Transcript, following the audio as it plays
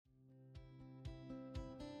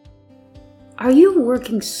Are you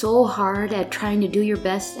working so hard at trying to do your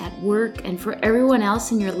best at work and for everyone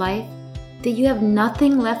else in your life that you have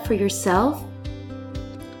nothing left for yourself?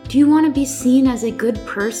 Do you want to be seen as a good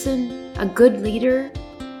person, a good leader,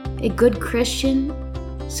 a good Christian?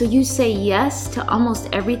 So you say yes to almost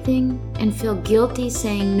everything and feel guilty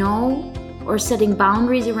saying no or setting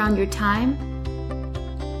boundaries around your time?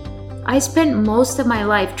 I spent most of my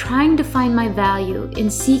life trying to find my value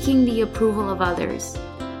in seeking the approval of others,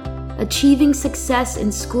 achieving success in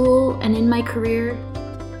school and in my career,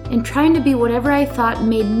 and trying to be whatever I thought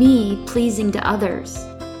made me pleasing to others.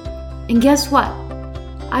 And guess what?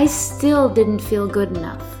 I still didn't feel good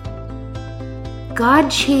enough. God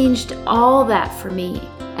changed all that for me,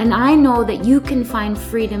 and I know that you can find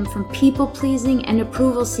freedom from people-pleasing and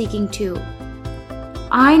approval-seeking too.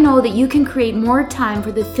 I know that you can create more time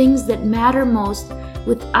for the things that matter most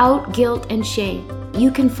without guilt and shame. You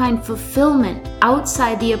can find fulfillment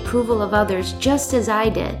outside the approval of others, just as I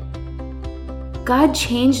did. God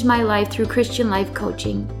changed my life through Christian life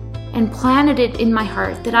coaching and planted it in my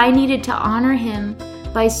heart that I needed to honor Him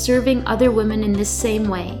by serving other women in this same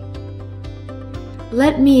way.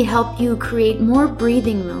 Let me help you create more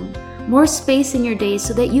breathing room, more space in your day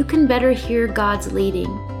so that you can better hear God's leading.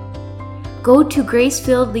 Go to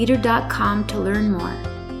gracefilledleader.com to learn more.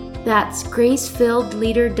 That's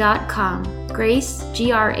gracefilledleader.com. Grace,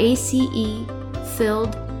 Grace, filled,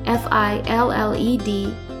 Filled,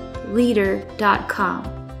 leader.com.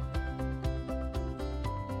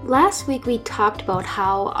 Last week we talked about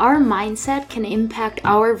how our mindset can impact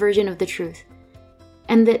our version of the truth,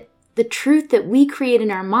 and that the truth that we create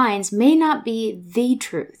in our minds may not be the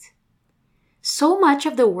truth. So much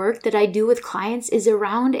of the work that I do with clients is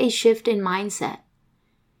around a shift in mindset.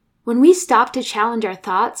 When we stop to challenge our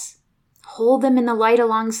thoughts, hold them in the light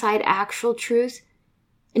alongside actual truth,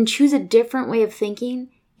 and choose a different way of thinking,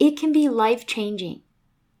 it can be life-changing.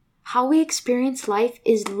 How we experience life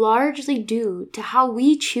is largely due to how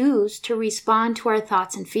we choose to respond to our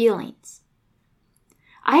thoughts and feelings.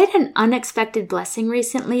 I had an unexpected blessing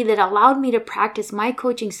recently that allowed me to practice my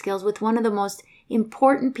coaching skills with one of the most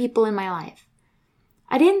important people in my life.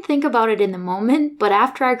 I didn't think about it in the moment, but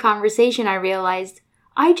after our conversation, I realized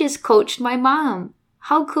I just coached my mom.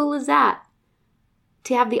 How cool is that?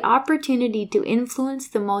 To have the opportunity to influence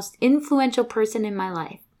the most influential person in my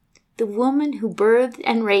life, the woman who birthed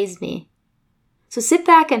and raised me. So sit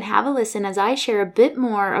back and have a listen as I share a bit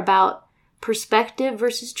more about perspective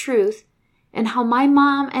versus truth and how my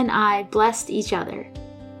mom and I blessed each other.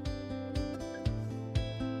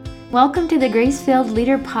 Welcome to the Grace-Filled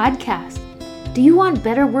Leader Podcast. Do you want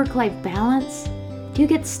better work-life balance? Do you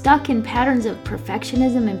get stuck in patterns of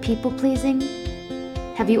perfectionism and people-pleasing?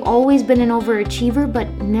 Have you always been an overachiever but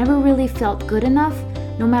never really felt good enough,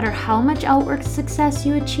 no matter how much outward success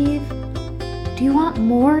you achieve? Do you want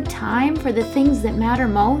more time for the things that matter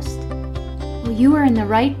most? Well, you are in the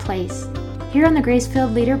right place. Here on the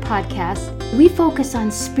Grace-Filled Leader Podcast, we focus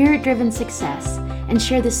on spirit-driven success and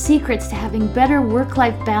share the secrets to having better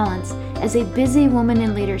work-life balance as a busy woman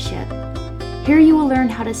in leadership. Here you will learn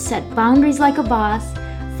how to set boundaries like a boss,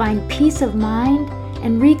 find peace of mind,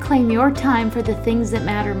 and reclaim your time for the things that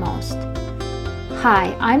matter most.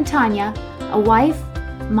 Hi, I'm Tanya, a wife,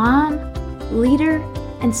 mom, leader,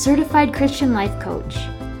 and certified Christian life coach.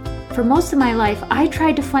 For most of my life, I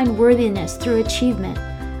tried to find worthiness through achievement.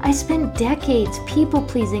 I spent decades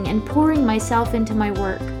people-pleasing and pouring myself into my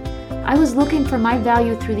work. I was looking for my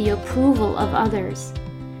value through the approval of others.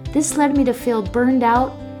 This led me to feel burned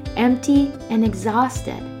out, empty, and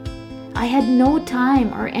exhausted. I had no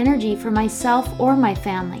time or energy for myself or my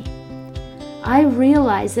family. I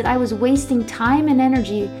realized that I was wasting time and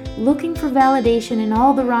energy looking for validation in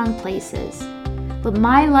all the wrong places. But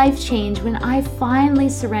my life changed when I finally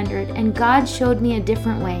surrendered and God showed me a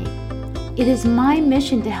different way. It is my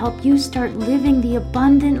mission to help you start living the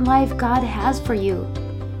abundant life God has for you.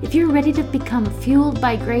 If you're ready to become fueled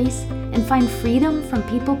by grace and find freedom from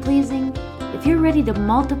people-pleasing, if you're ready to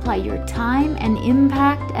multiply your time and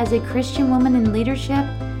impact as a Christian woman in leadership,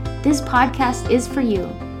 this podcast is for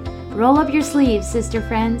you. Roll up your sleeves, sister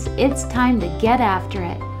friends. It's time to get after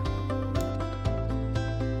it.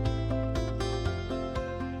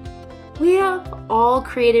 We have all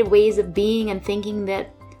created ways of being and thinking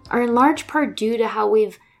that are in large part due to how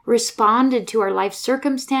we've responded to our life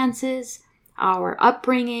circumstances, our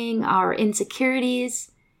upbringing, our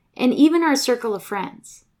insecurities, and even our circle of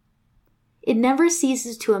friends. It never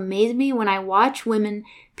ceases to amaze me when I watch women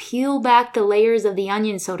peel back the layers of the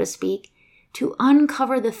onion, so to speak, to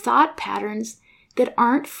uncover the thought patterns that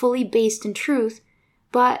aren't fully based in truth,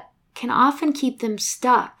 but can often keep them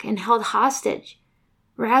stuck and held hostage,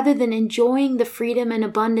 rather than enjoying the freedom and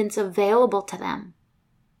abundance available to them.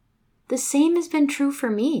 The same has been true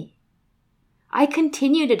for me. I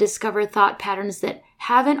continue to discover thought patterns that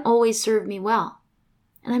haven't always served me well.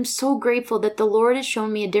 And I'm so grateful that the Lord has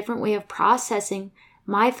shown me a different way of processing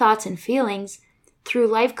my thoughts and feelings through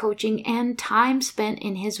life coaching and time spent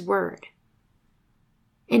in His Word.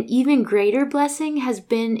 An even greater blessing has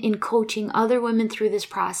been in coaching other women through this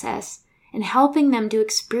process and helping them to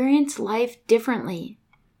experience life differently.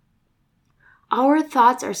 Our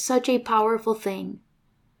thoughts are such a powerful thing.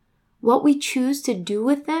 What we choose to do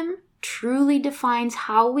with them truly defines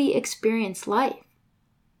how we experience life.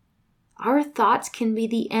 Our thoughts can be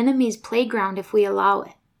the enemy's playground if we allow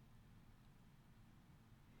it.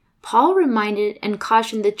 Paul reminded and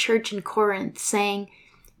cautioned the church in Corinth, saying,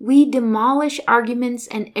 "We demolish arguments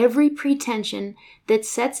and every pretension that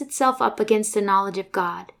sets itself up against the knowledge of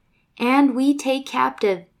God, and we take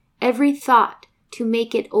captive every thought to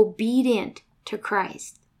make it obedient to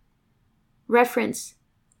Christ." Reference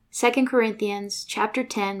 2 Corinthians chapter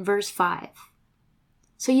 10, verse 5.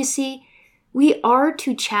 So you see, we are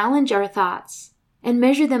to challenge our thoughts and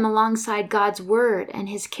measure them alongside God's Word and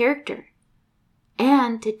His character,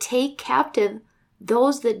 and to take captive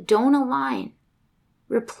those that don't align,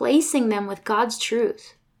 replacing them with God's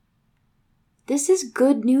truth. This is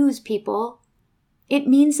good news, people. It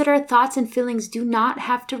means that our thoughts and feelings do not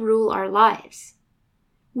have to rule our lives.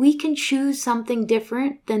 We can choose something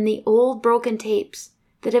different than the old broken tapes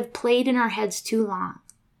that have played in our heads too long.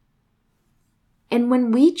 And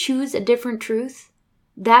when we choose a different truth,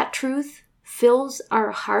 that truth fills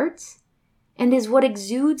our hearts and is what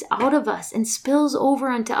exudes out of us and spills over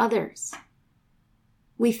onto others.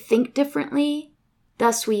 We think differently,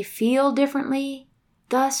 thus we feel differently,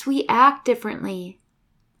 thus we act differently.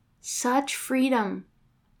 Such freedom.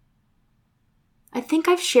 I think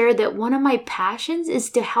I've shared that one of my passions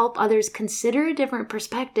is to help others consider a different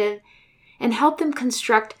perspective and help them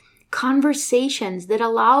construct conversations that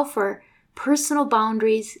allow for personal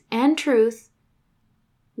boundaries and truth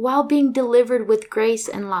while being delivered with grace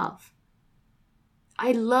and love.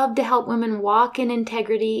 I love to help women walk in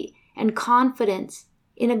integrity and confidence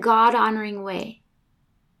in a God-honoring way.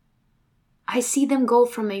 I see them go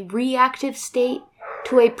from a reactive state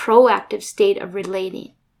to a proactive state of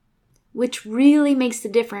relating, which really makes the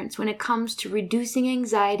difference when it comes to reducing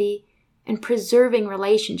anxiety and preserving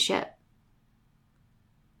relationship.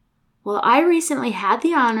 Well, I recently had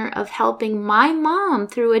the honor of helping my mom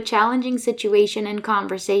through a challenging situation and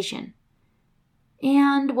conversation.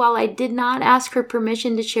 And while I did not ask her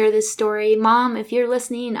permission to share this story, Mom, if you're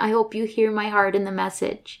listening, I hope you hear my heart in the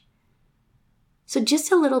message. So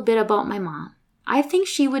just a little bit about my mom. I think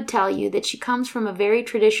she would tell you that she comes from a very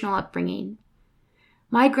traditional upbringing.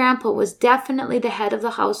 My grandpa was definitely the head of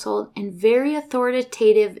the household and very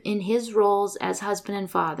authoritative in his roles as husband and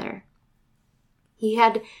father. He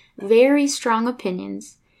had very strong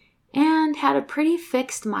opinions and had a pretty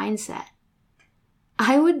fixed mindset.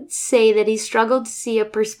 I would say that he struggled to see a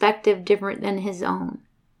perspective different than his own.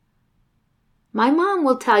 My mom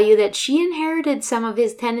will tell you that she inherited some of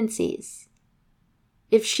his tendencies.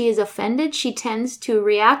 If she is offended, she tends to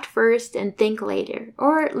react first and think later,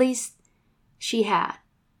 or at least she had.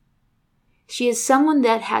 She is someone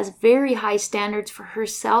that has very high standards for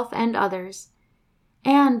herself and others,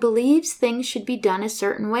 and believes things should be done a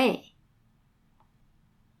certain way.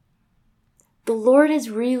 The Lord has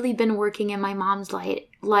really been working in my mom's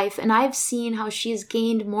life, and I've seen how she has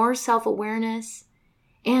gained more self-awareness,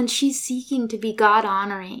 and she's seeking to be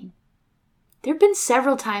God-honoring. There have been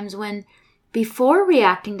several times when, before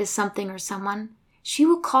reacting to something or someone, she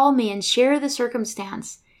will call me and share the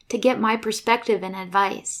circumstance to get my perspective and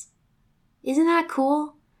advice. Isn't that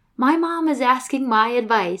cool? My mom is asking my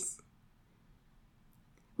advice.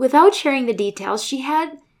 Without sharing the details, she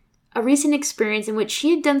had a recent experience in which she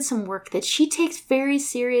had done some work that she takes very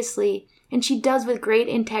seriously and she does with great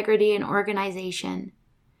integrity and organization.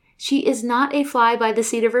 She is not a fly by the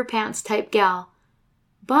seat of her pants type gal,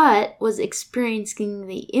 but was experiencing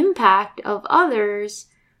the impact of others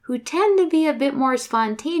who tend to be a bit more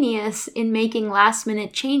spontaneous in making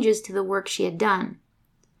last-minute changes to the work she had done.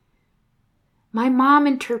 My mom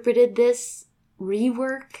interpreted this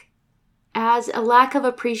rework as a lack of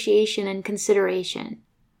appreciation and consideration.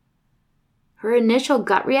 Her initial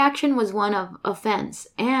gut reaction was one of offense,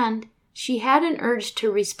 and she had an urge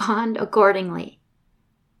to respond accordingly.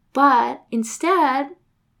 But instead,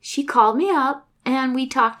 she called me up and we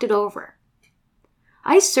talked it over.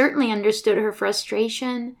 I certainly understood her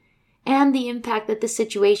frustration and the impact that the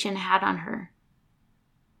situation had on her.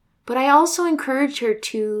 But I also encouraged her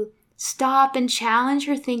to stop and challenge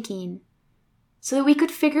her thinking so that we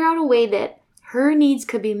could figure out a way that her needs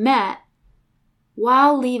could be met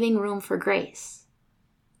while leaving room for grace.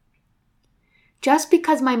 Just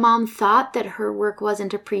because my mom thought that her work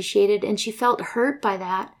wasn't appreciated and she felt hurt by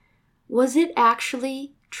that, was it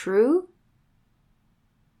actually true?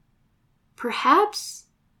 Perhaps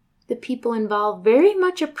the people involved very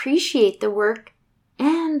much appreciate the work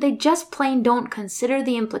and they just plain don't consider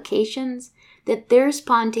the implications that their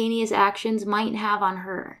spontaneous actions might have on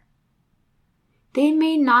her. They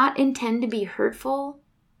may not intend to be hurtful,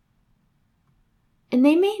 and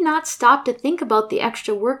they may not stop to think about the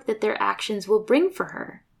extra work that their actions will bring for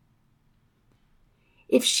her.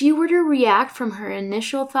 If she were to react from her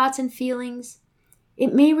initial thoughts and feelings,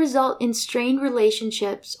 it may result in strained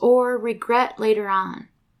relationships or regret later on.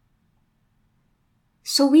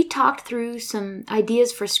 So we talked through some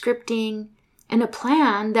ideas for scripting and a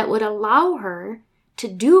plan that would allow her to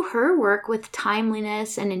do her work with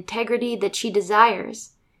timeliness and integrity that she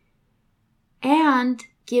desires, and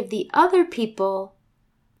give the other people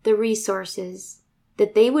the resources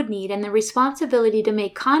that they would need and the responsibility to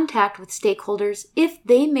make contact with stakeholders if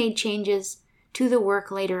they made changes to the work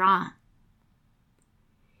later on.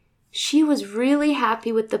 She was really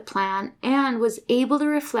happy with the plan and was able to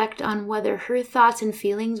reflect on whether her thoughts and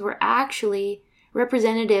feelings were actually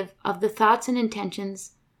representative of the thoughts and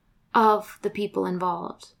intentions of the people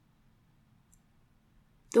involved.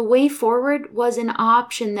 The way forward was an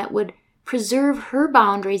option that would preserve her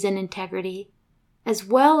boundaries and integrity, as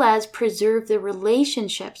well as preserve the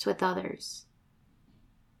relationships with others.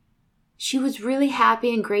 She was really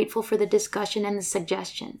happy and grateful for the discussion and the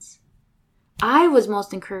suggestions. I was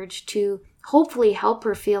most encouraged to hopefully help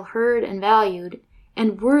her feel heard and valued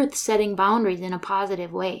and worth setting boundaries in a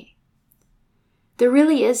positive way. There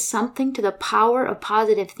really is something to the power of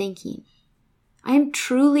positive thinking. I am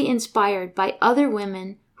truly inspired by other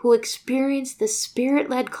women who experience the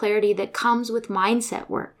spirit-led clarity that comes with mindset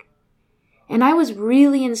work. And I was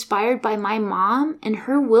really inspired by my mom and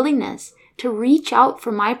her willingness to reach out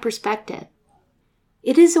for my perspective.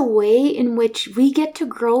 It is a way in which we get to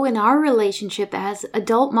grow in our relationship as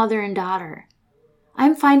adult mother and daughter.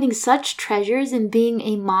 I'm finding such treasures in being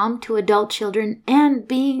a mom to adult children and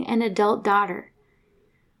being an adult daughter.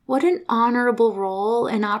 What an honorable role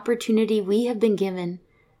and opportunity we have been given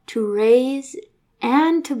to raise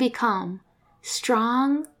and to become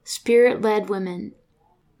strong, spirit-led women.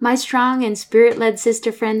 My strong and spirit-led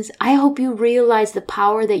sister friends, I hope you realize the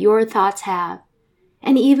power that your thoughts have.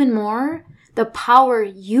 And even more, the power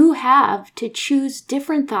you have to choose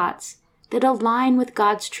different thoughts that align with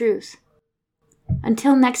God's truth.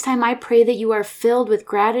 Until next time, I pray that you are filled with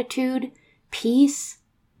gratitude, peace,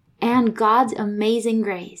 and God's amazing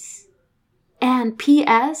grace. And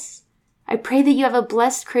P.S., I pray that you have a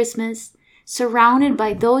blessed Christmas, surrounded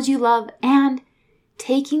by those you love, and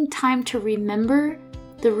taking time to remember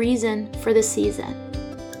the reason for the season.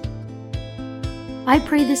 I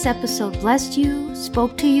pray this episode blessed you,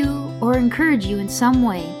 spoke to you, or encouraged you in some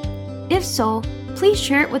way. If so, please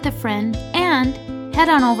share it with a friend and head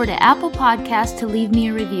on over to Apple Podcasts to leave me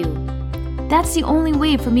a review. That's the only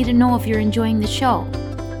way for me to know if you're enjoying the show.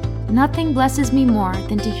 Nothing blesses me more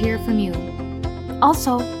than to hear from you.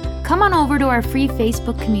 Also, come on over to our free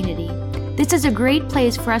Facebook community. This is a great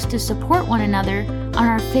place for us to support one another on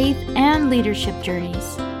our faith and leadership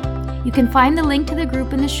journeys. You can find the link to the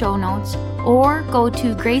group in the show notes or go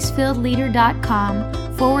to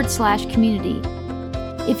gracefilledleader.com/community.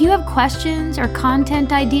 If you have questions or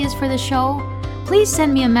content ideas for the show, please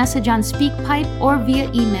send me a message on SpeakPipe or via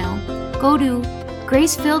email. Go to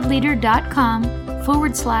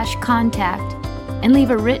gracefilledleader.com/contact and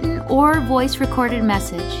leave a written or voice recorded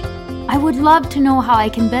message. I would love to know how I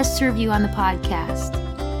can best serve you on the podcast.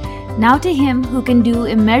 Now to Him who can do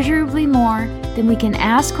immeasurably more than we can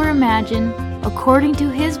ask or imagine, according to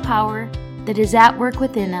His power that is at work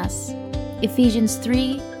within us. Ephesians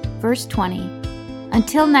 3, verse 20.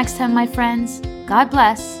 Until next time, my friends, God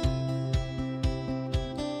bless.